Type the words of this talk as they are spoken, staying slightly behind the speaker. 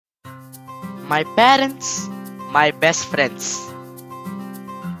My parents, my best friends.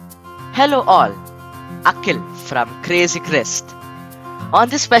 Hello all, Akhil from Crazy Crest. On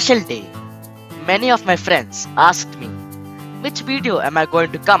this special day, many of my friends asked me, which video am I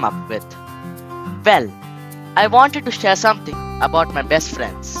going to come up with? Well, I wanted to share something about my best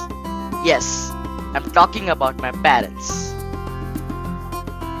friends. Yes, I'm talking about my parents.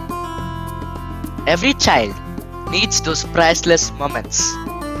 Every child needs those priceless moments,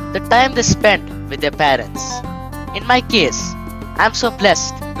 the time they spend with their parents. In my case, I'm so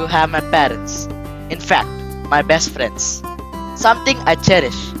blessed to have my parents, in fact, my best friends, something I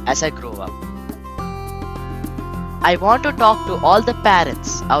cherish as I grow up. I want to talk to all the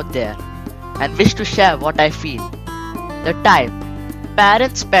parents out there and wish to share what I feel. The time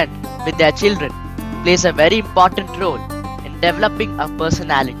parents spend with their children plays a very important role in developing our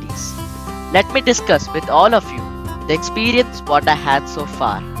personalities. Let me discuss with all of you the experience what I had so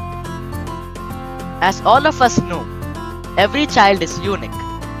far. As all of us know, every child is unique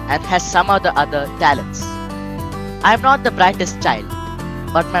and has some of the other talents. I am not the brightest child,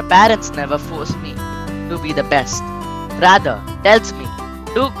 but my parents never force me to be the best. Rather, tells me,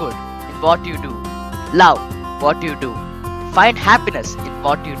 do good in what you do, love what you do, find happiness in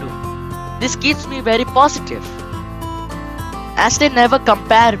what you do. This keeps me very positive, as they never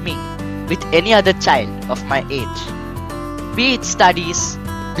compare me with any other child of my age, be it studies,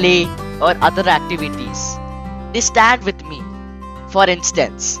 play or other activities. They stand with me. For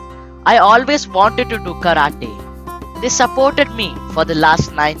instance, I always wanted to do karate. They supported me for the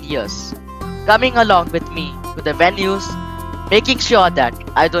last 9 years, coming along with me to the venues, making sure that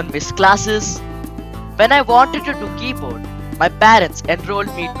I don't miss classes. When I wanted to do keyboard, my parents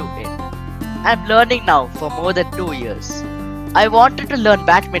enrolled me to it. I'm learning now for more than 2 years. I wanted to learn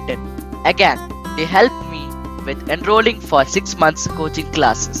badminton. Again, they helped me with enrolling for 6 months coaching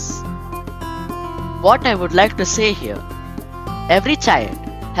classes. What I would like to say here, every child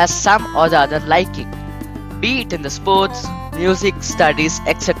has some or the other liking, be it in the sports, music, studies,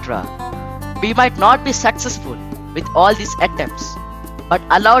 etc. We might not be successful with all these attempts, but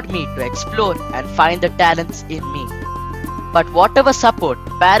allowed me to explore and find the talents in me. But whatever support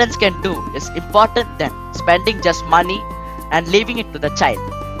parents can do is important than spending just money and leaving it to the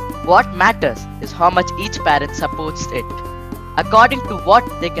child. What matters is how much each parent supports it, according to what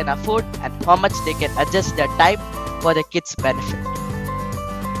they can afford and how much they can adjust their time for the kids' benefit.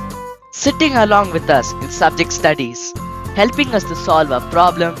 Sitting along with us in subject studies, helping us to solve our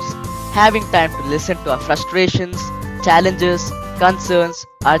problems, having time to listen to our frustrations, challenges, concerns,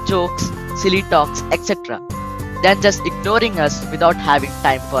 our jokes, silly talks, etc., than just ignoring us without having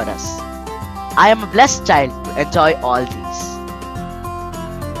time for us. I am a blessed child to enjoy all these.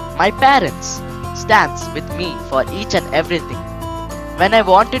 My parents stands with me for each and everything. When I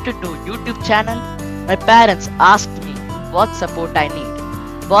wanted to do YouTube channel, my parents asked me what support I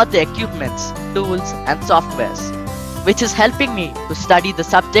need, bought the equipments, tools and softwares, which is helping me to study the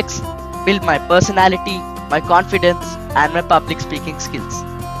subjects, build my personality, my confidence and my public speaking skills.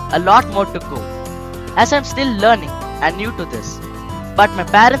 A lot more to go, as I'm still learning and new to this, but my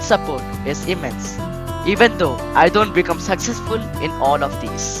parents' support is immense, even though I don't become successful in all of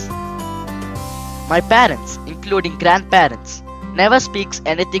these. My parents, including grandparents, never speaks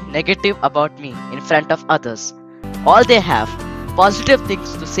anything negative about me in front of others. All they have positive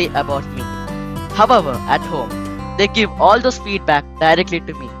things to say about me. However, at home, they give all those feedback directly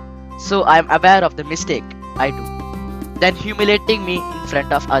to me, so I am aware of the mistake I do, then humiliating me in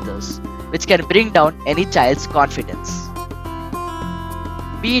front of others, which can bring down any child's confidence.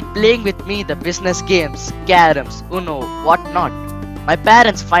 Be it playing with me the business games, caroms, Uno, whatnot, my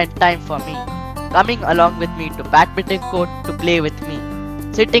parents find time for me, coming along with me to badminton court to play with me,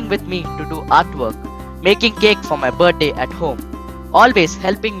 sitting with me to do artwork, making cake for my birthday at home, always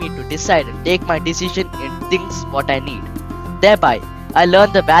helping me to decide and take my decision in things what I need. Thereby, I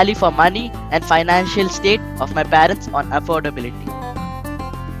learn the value for money and financial state of my parents on affordability.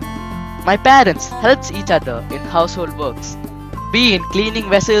 My parents helps each other in household works, be in cleaning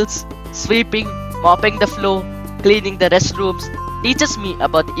vessels, sweeping, mopping the floor, cleaning the restrooms, teaches me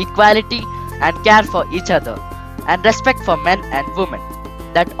about the equality and care for each other and respect for men and women,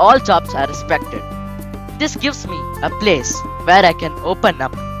 that all jobs are respected. This gives me a place where I can open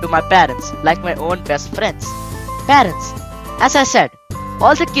up to my parents like my own best friends. Parents, as I said,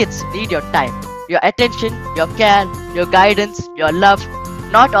 all the kids need your time, your attention, your care, your guidance, your love,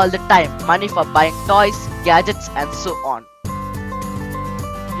 not all the time money for buying toys, gadgets and so on.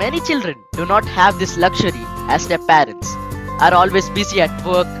 Many children do not have this luxury as their parents are always busy at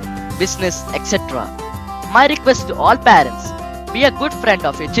work, business, etc. My request to all parents, be a good friend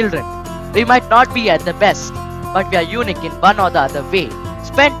of your children. We might not be at the best, but we are unique in one or the other way.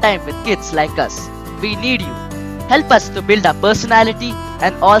 Spend time with kids like us. We need you. Help us to build our personality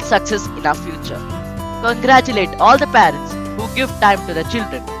and all success in our future. Congratulate all the parents who give time to the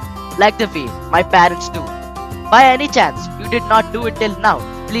children, like the way my parents do. By any chance you did not do it till now,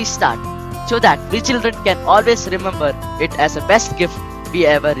 please start, so that we children can always remember it as the best gift we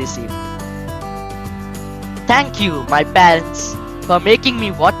ever received. Thank you, my parents, for making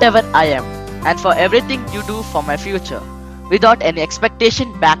me whatever I am and for everything you do for my future without any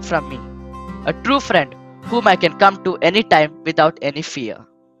expectation back from me. A true friend whom I can come to anytime without any fear.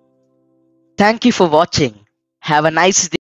 Thank you for watching. Have a nice day.